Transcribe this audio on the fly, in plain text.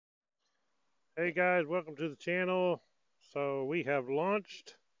Hey guys, welcome to the channel. So we have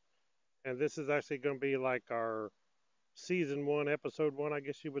launched, and this is actually going to be like our season one, episode one, I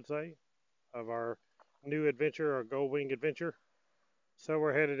guess you would say, of our new adventure, our Goldwing adventure. So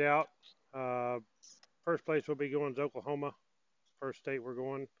we're headed out. Uh, First place we'll be going is Oklahoma, first state we're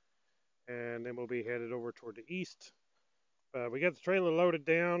going, and then we'll be headed over toward the east. We got the trailer loaded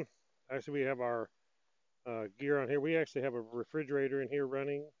down. Actually, we have our gear on here. We actually have a refrigerator in here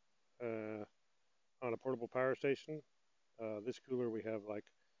running on a portable power station. This cooler we have like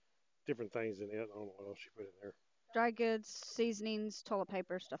different things in it. I don't know what else you put in there. Dry goods, seasonings, toilet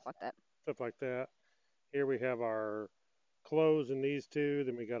paper, stuff like that. Stuff like that. Here we have our clothes in these two.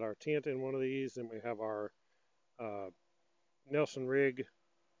 Then we got our tent in one of these. Then we have our uh, Nelson Rigg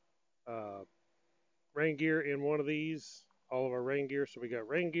uh, rain gear in one of these. All of our rain gear. So we got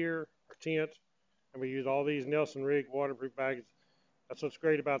rain gear, our tent, and we use all these Nelson Rigg waterproof bags. That's what's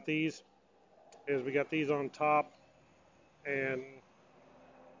great about these is we got these on top, and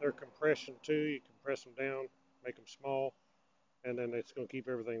they're compression too. You compress them down, make them small, and then it's going to keep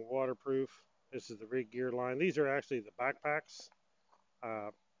everything waterproof. This is the Rigg gear line. These are actually the backpacks.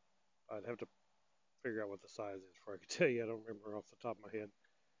 Uh, I'd have to figure out what the size is before I could tell you. I don't remember off the top of my head.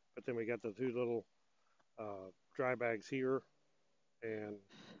 But then we got the two little dry bags here, and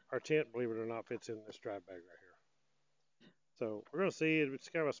our tent, believe it or not, fits in this dry bag right here. So we're going to see. It's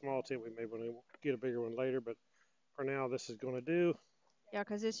kind of a small tent. We may want to get a bigger one later, but for now, this is going to do. Yeah,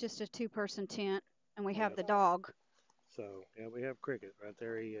 because it's just a two-person tent, and we have Yeah. the dog. So yeah, we have Cricket right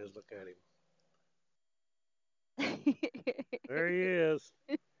there. He is. Look at him. There he is.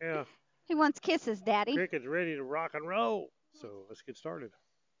 Yeah. He wants kisses, Daddy. Cricket's ready to rock and roll. So let's get started.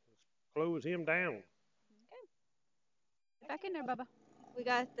 Let's close him down. Okay. Get back in there, Bubba. We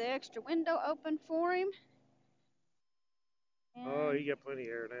got the extra window open for him. Oh, And he got plenty of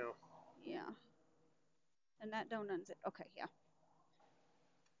air now. yeah. And that don't unzip. Okay, yeah.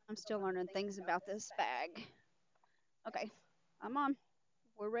 I'm still learning things about this bag. Okay, I'm on.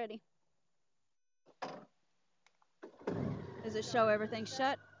 We're ready. Does it show everything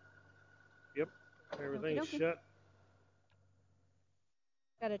shut? Yep, everything's Okey-dokey. shut.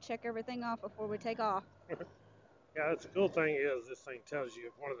 Got to check everything off before we take off. Yeah, that's the cool thing is this thing tells you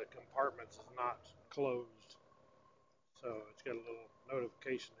if one of the compartments is not closed. So it's got a little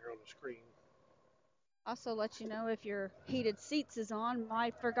notification there on the screen. Also let you know if your heated seats is on. I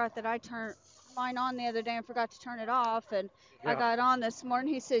forgot that I turned mine on the other day and forgot to turn it off, and I got on this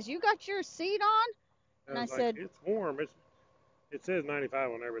morning. He says, "You got your seat on?" And I like, said, it's warm. It says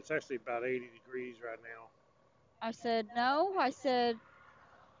 95 on there, but it's actually about 80 degrees right now. I said, "No." I said,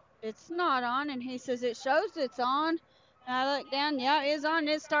 "It's not on." And he says, "It shows it's on." And I look down, yeah, it is on.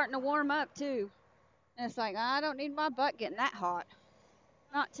 It's starting to warm up too. And it's like, I don't need my butt getting that hot.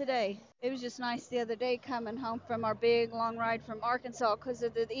 Not today. It was just nice the other day coming home from our big long ride from Arkansas because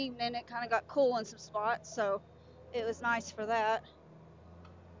of the evening. It kind of got cool in some spots, so it was nice for that.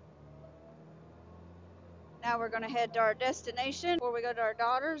 Now we're going to head to our destination before we go to our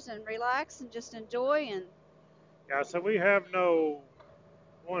daughters and relax and just enjoy. And Yeah, so we have no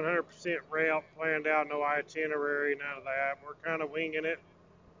 100% route planned out, no itinerary, none of that. We're kind of winging it.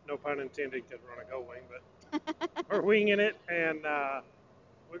 No pun intended because we're on a go wing, but we're winging it, and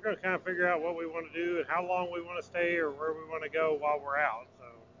we're going to kind of figure out what we want to do and how long we want to stay or where we want to go while we're out. So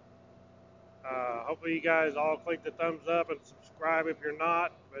hopefully you guys all click the thumbs up and subscribe if you're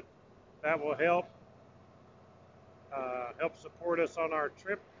not, but that will help support us on our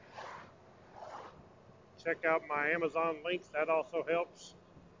trip. Check out my Amazon links. That also helps.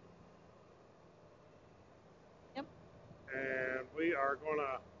 Yep. And we are going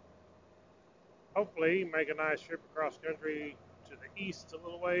to hopefully make a nice trip across country to the east a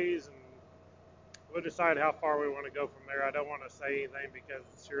little ways, and we'll decide how far we want to go from there. I don't want to say anything because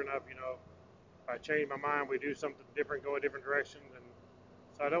sure enough, if I change my mind, we do something different, go a different direction, and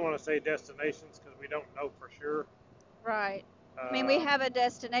so I don't want to say destinations because we don't know for sure. Right. I mean, we have a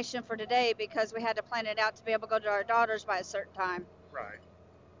destination for today because we had to plan it out to be able to go to our daughters by a certain time. Right.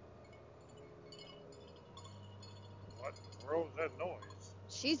 What in the world is that noise?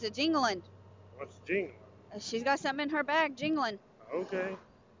 She's a jingling. What's jingling? She's got something in her bag jingling. Okay.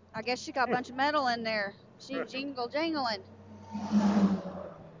 I guess she got a bunch of metal in there. She jingle jangling.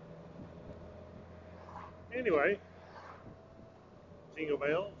 Anyway, jingle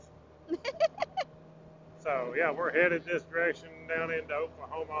bells. So yeah, we're headed this direction down into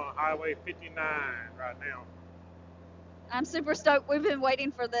Oklahoma on Highway 59 right now. I'm super stoked. We've been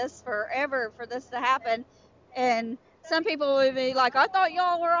waiting for this forever for this to happen. And some people would be like, I thought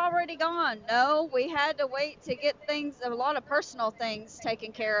y'all were already gone. No, we had to wait to get things, a lot of personal things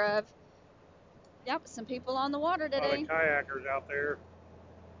taken care of. Yep, some people on the water A lot of today. kayakers out there.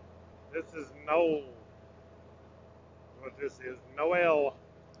 This is Noel. What this is, Noel.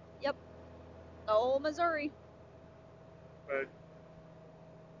 Yep, the old Missouri. But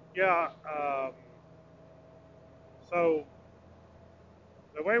yeah, so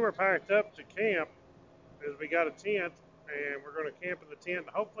the way we're packed up to camp is we got a tent, and we're going to camp in the tent.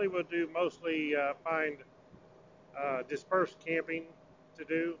 Hopefully, we'll do mostly find dispersed camping to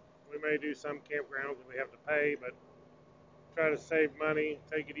do. We may do some campgrounds that we have to pay, but try to save money,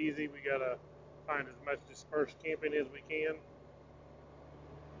 take it easy. We got to find as much dispersed camping as we can.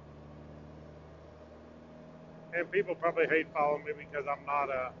 And people probably hate following me because I'm not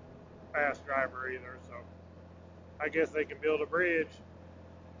a fast driver either, so I guess they can build a bridge.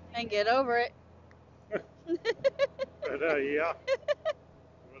 And get over it. But yeah,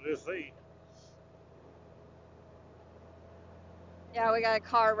 we'll just see. Yeah, we got a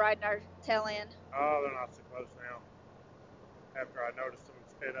car riding our tail end. Oh, they're not so close now. After I noticed them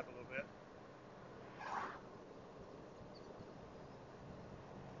sped up a little bit.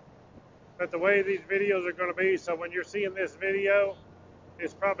 But the way these videos are going to be, so when you're seeing this video,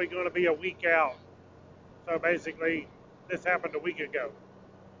 it's probably going to be a week out. So basically, this happened a week ago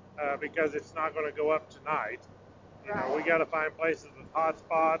because it's not going to go up tonight. You know, we got to find places with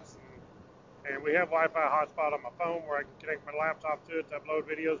hotspots, and we have Wi-Fi hotspot on my phone where I can connect my laptop to it to upload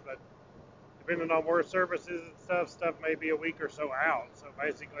videos. But depending on where services and stuff may be a week or so out. So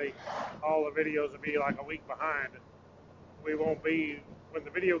basically, all the videos will be like a week behind. We won't be, when the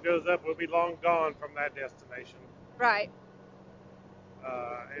video goes up, we'll be long gone from that destination. Right.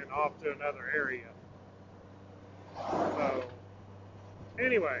 And off to another area. So,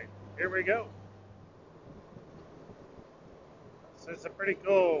 anyway, here we go. So it's a pretty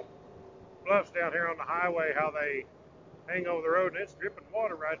cool bluffs down here on the highway, how they hang over the road, and it's dripping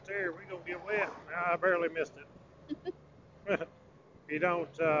water right there. We're going to get wet. I barely missed it. If you don't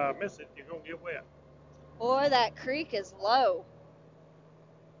miss it, you're going to get wet. Boy, that creek is low.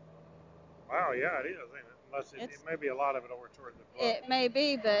 Wow, yeah, it is, ain't it? Unless it may be a lot of it over towards the bluff. It may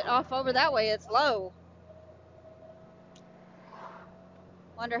be, but off over that way, it's low.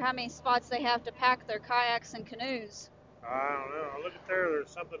 Wonder how many spots they have to pack their kayaks and canoes. I don't know. Look at there. There's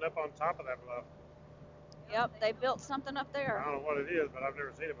something up on top of that bluff. Yep, they built something up there. I don't know what it is, but I've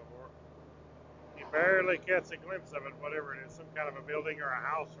never seen it before. You barely catch a glimpse of it, whatever it is. Some kind of a building or a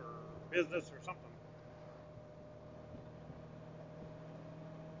house or business or something.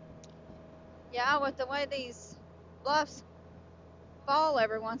 Yeah, with the way these bluffs fall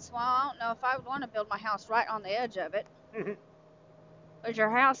every once in a while, I don't know if I would want to build my house right on the edge of it. But your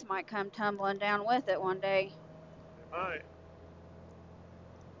house might come tumbling down with it one day. It might.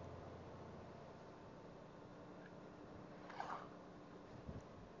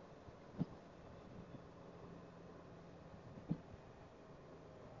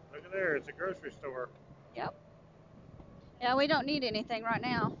 Look at there. It's a grocery store. Yep. Yeah, we don't need anything right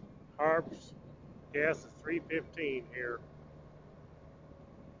now. Carbs. Gas is $3.15 here.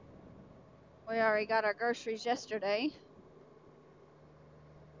 We already got our groceries yesterday.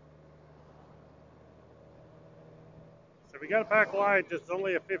 So we got to pack light. It's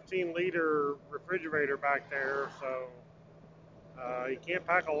only a 15-liter refrigerator back there, so you can't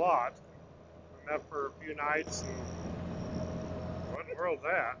pack a lot. Enough for a few nights. And what in the world's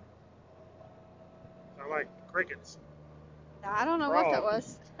that? Sound like crickets. I don't know what that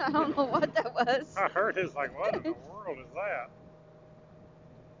was. I don't know what that was. I heard it's like, what in the world is that?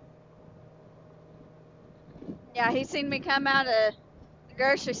 Yeah, he seen me come out of the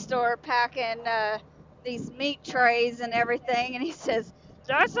grocery store packing these meat trays and everything, and he says,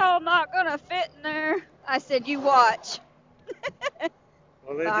 "That's all not gonna fit in there." I said, "You watch."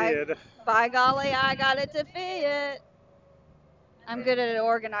 Well, they did. By golly, I got it to fit. I'm good at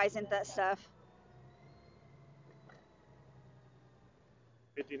organizing that stuff.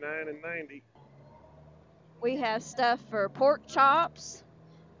 59 and 90. We have stuff for pork chops.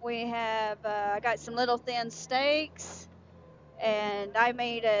 We have, I got some little thin steaks. And I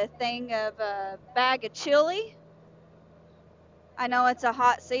made a thing of a bag of chili. I know it's a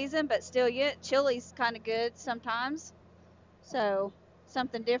hot season, but still yet, chili's kind of good sometimes. So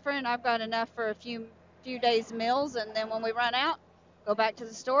something different. I've got enough for a few days' meals, and then when we run out, go back to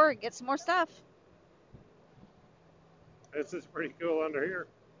the store and get some more stuff. This is pretty cool under here.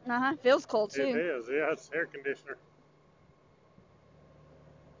 Feels cold too. It is, yeah, it's air conditioner.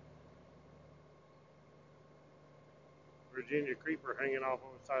 Virginia creeper hanging off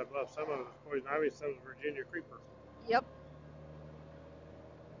on the side of the bluff. Some of it's poison ivy, some is Virginia creeper. Yep.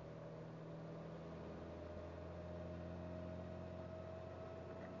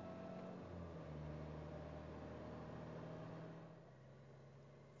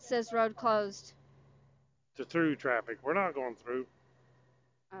 says road closed. To through traffic. We're not going through.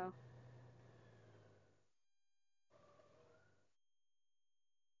 Oh.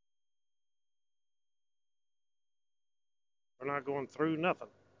 We're not going through nothing.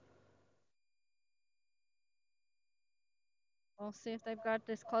 We'll see if they've got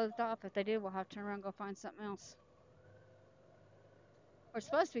this closed off. If they do, we'll have to turn around and go find something else. We're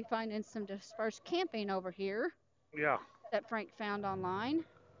supposed to be finding some dispersed camping over here. Yeah. That Frank found online.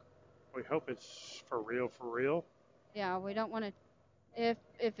 We hope it's for real, for real. Yeah, we don't want to.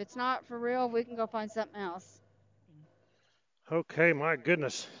 If it's not for real, we can go find something else. Okay, my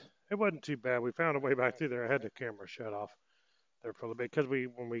goodness. It wasn't too bad. We found a way back through there. I had the camera shut off there for a little bit because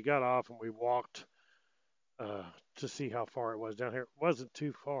when we got off and we walked to see how far it was down here, it wasn't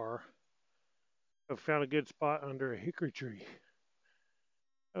too far. I found a good spot under a hickory tree.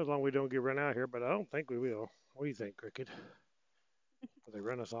 As long as we don't get run out here, but I don't think we will. What do you think, Cricket? Will they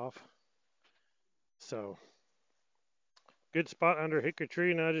run us off? So, good spot under a hickory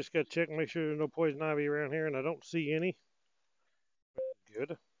tree. Now I just got to check and make sure there's no poison ivy around here, and I don't see any.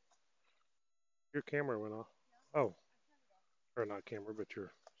 Good. Your camera went off. Oh. Or not camera, but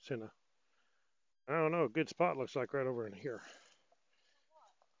your Sena. I don't know. A good spot looks like right over in here.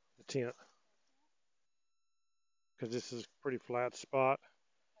 The tent. Because this is a pretty flat spot.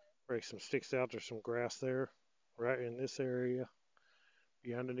 Break some sticks out. There's some grass there. Right in this area.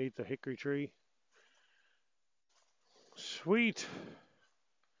 Be underneath the hickory tree. Sweet.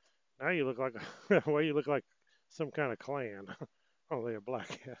 Now you look like well, you look like some kind of clan. Only a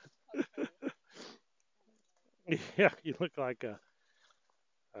black hat. Yeah, you look like a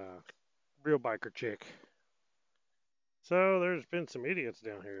real biker chick. So there's been some idiots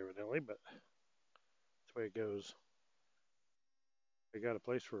down here evidently, but that's the way it goes. They got a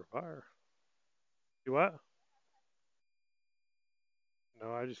place for a fire. You what?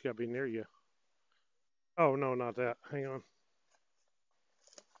 No, I just got to be near you. Oh, no, not that. Hang on.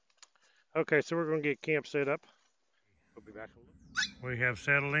 Okay, so we're going to get camp set up. We'll be back a little. We have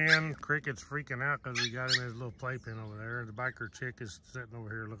settled in. Cricket's freaking out because we got him his little playpen over there. The biker chick is sitting over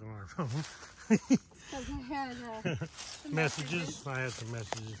here looking on her phone. Because I had messages. I had some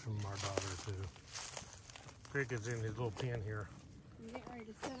messages from our daughter, too. Cricket's in his little pen here. I'm getting ready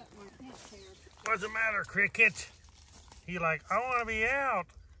to set up my tent chair. What's the matter, Cricket? He like, I want to be out.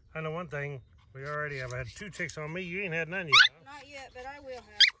 I know one thing. We already have had 2 chicks on me. You ain't had none yet. Huh? Not yet, but I will have.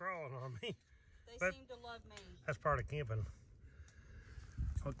 Crawling on me. They seem to love me. That's part of camping.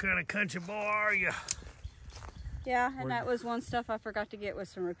 What kind of country boy are you? Yeah, and that was one stuff I forgot to get was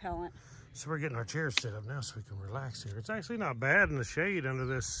some repellent. So we're getting our chairs set up now so we can relax here. It's actually not bad in the shade under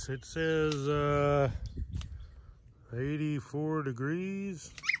this. It says 84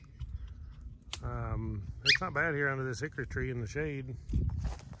 degrees. It's not bad here under this hickory tree in the shade.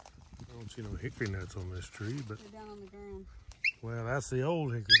 I don't see no hickory nuts on this tree, but they're down on the ground. Well, that's the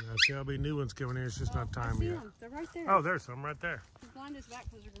old hickory nuts. There'll be new ones coming in. It's just not time yet. Them. They're right there. Oh, there's some right there. He's blind as bat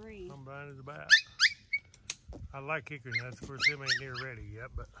because they're green. I'm blind as a bat. I like hickory nuts. Of course, them ain't near ready yet,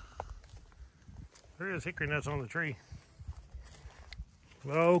 but there is hickory nuts on the tree.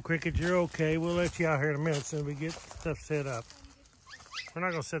 Oh, Cricket, you're okay. We'll let you out here in a minute so we get stuff set up. We're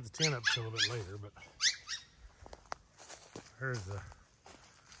not going to set the tent up till a bit later, but there's the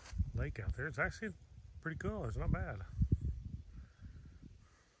lake out there. It's actually pretty cool. It's not bad.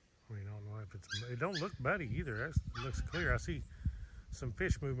 We don't know if it don't look muddy either. It looks clear. I see some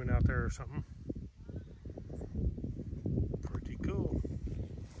fish movement out there or something. Pretty cool.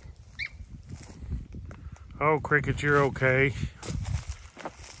 Oh, Cricket, you're okay.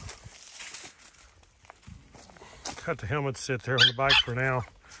 Got the helmet sit there on the bike for now.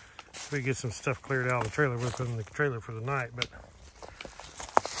 We get some stuff cleared out of the trailer. We're putting the trailer for the night, but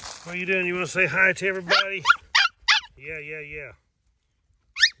what are you doing? You want to say hi to everybody? Yeah.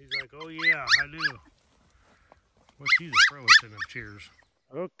 He's like, oh yeah, I do. Well, she's a pro at setting up chairs.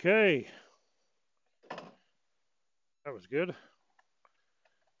 Okay. That was good.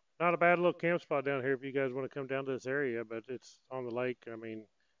 Not a bad little camp spot down here if you guys want to come down to this area, but it's on the lake. I mean,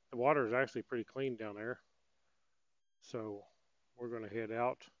 the water is actually pretty clean down there. So we're going to head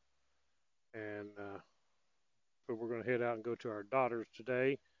out and but we're going to head out and go to our daughter's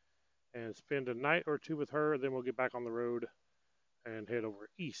today and spend a night or 2 with her. Then we'll get back on the road and head over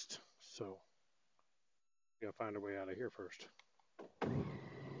east. So we got to find our way out of here first.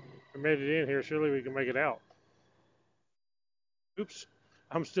 We made it in here. Surely we can make it out. Oops.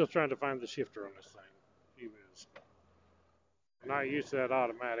 I'm still trying to find the shifter on this thing. Gee whiz. I'm not used to that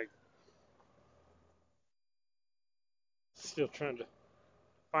automatic. Still trying to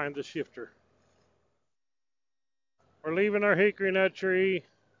find the shifter. We're leaving our hickory nut tree.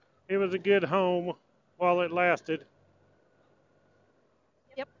 It was a good home while it lasted.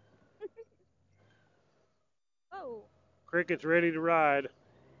 Yep. Oh. Cricket's ready to ride.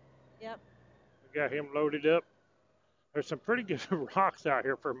 Yep. We got him loaded up. There's some pretty good rocks out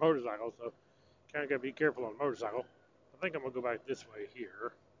here for a motorcycle, so kind of got to be careful on a motorcycle. I think I'm going to go back this way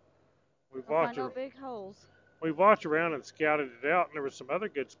here. We've Don't find walked, no big holes. we walked around and scouted it out, and there were some other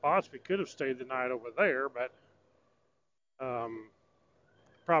good spots. We could have stayed the night over there, but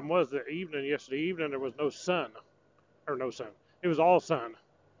problem was that yesterday evening, there was no sun, or no sun. It was all sun,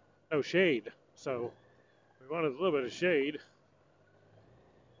 no shade. So we wanted a little bit of shade.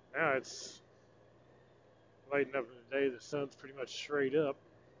 Now it's late enough in the day, the sun's pretty much straight up.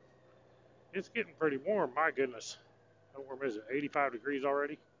 It's getting pretty warm, my goodness. How warm is it? 85 degrees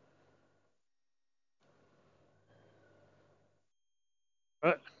already?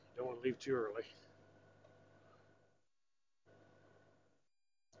 But don't want to leave too early.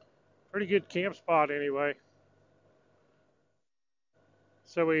 Pretty good camp spot anyway.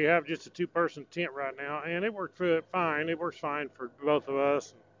 So we have just a two-person tent right now, and it worked fine. It works fine for both of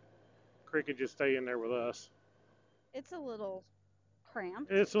us. Cricket just stay in there with us. It's a little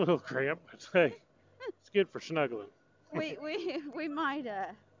cramped. It's a little cramped, but hey, it's good for snuggling. we might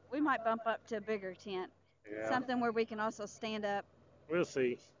bump up to a bigger tent. Yeah. Something where we can also stand up. We'll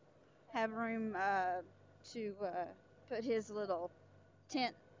see. Have room to put his little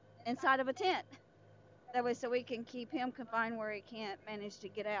tent inside of a tent. That way, so we can keep him confined where he can't manage to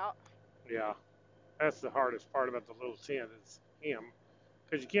get out. Yeah, that's the hardest part about the little tent is him,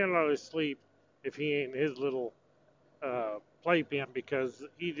 because you can't let him sleep if he ain't in his little playpen, because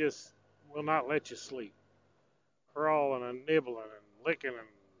he just will not let you sleep. Crawling and nibbling and licking and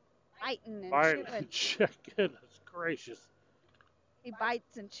Biting biting. and chewing. Goodness gracious. He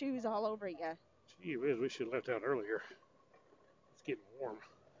bites and chews all over you. Gee whiz, we should have left out earlier. It's getting warm.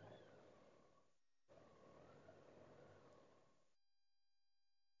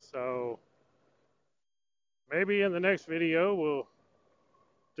 So maybe in the next video we'll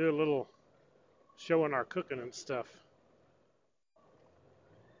do a little showing our cooking and stuff.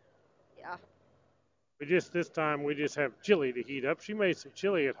 Yeah. This time we just have chili to heat up. She made some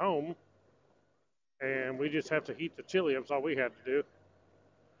chili at home, and we just have to heat the chili up. That's all we had to do.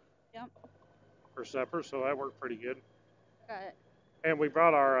 Yep. For supper, so that worked pretty good. Got it. And we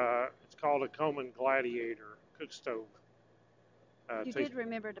brought our, it's called a Coleman Gladiator cook stove. You did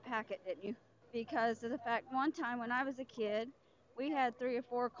remember to pack it, didn't you? Because of the fact one time when I was a kid, we had 3 or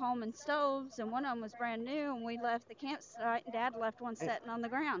 4 Coleman stoves, and one of them was brand new, and we left the campsite, and Dad left one sitting on the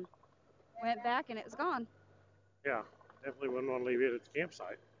ground. Went back, and it was gone. Yeah, definitely wouldn't want to leave it at the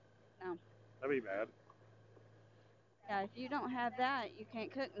campsite. No. That'd be bad. Yeah, if you don't have that, you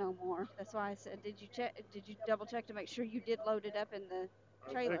can't cook no more. That's why I said, did you double check to make sure you did load it up in the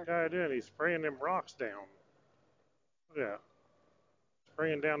trailer? I think I did. He's spraying them rocks down. Yeah.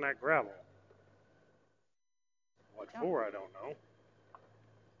 Spraying down that gravel. What for, I don't know.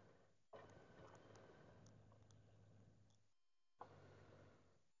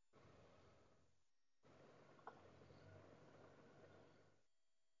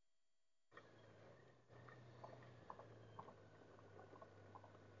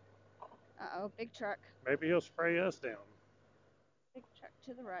 Uh-oh, big truck. Maybe he'll spray us down. Big truck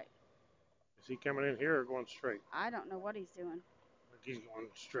to the right. Is he coming in here or going straight? I don't know what he's doing. I think he's going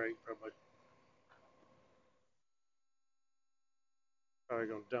straight, probably. Probably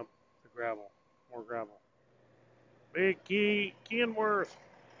going to dump the gravel. More gravel. Big Kenworth.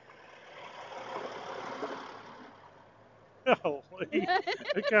 Oh,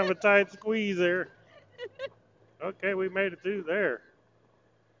 kind of a tight squeeze there. Okay, we made it through there.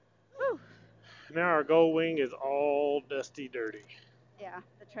 Whew. Now our Goldwing is all dusty dirty. Yeah,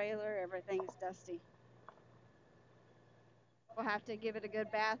 the trailer, everything's dusty. We'll have to give it a good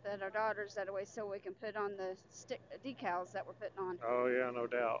bath at our daughter's that way so we can put on the decals that we're putting on. Oh, yeah, no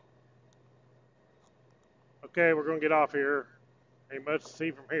doubt. Okay, we're going to get off here. Ain't much to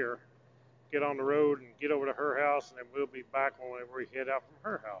see from here. Get on the road and get over to her house, and then we'll be back whenever we head out from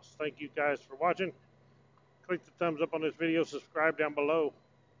her house. Thank you guys for watching. Click the thumbs up on this video. Subscribe down below.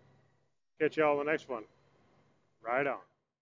 Catch y'all in the next one. Right on.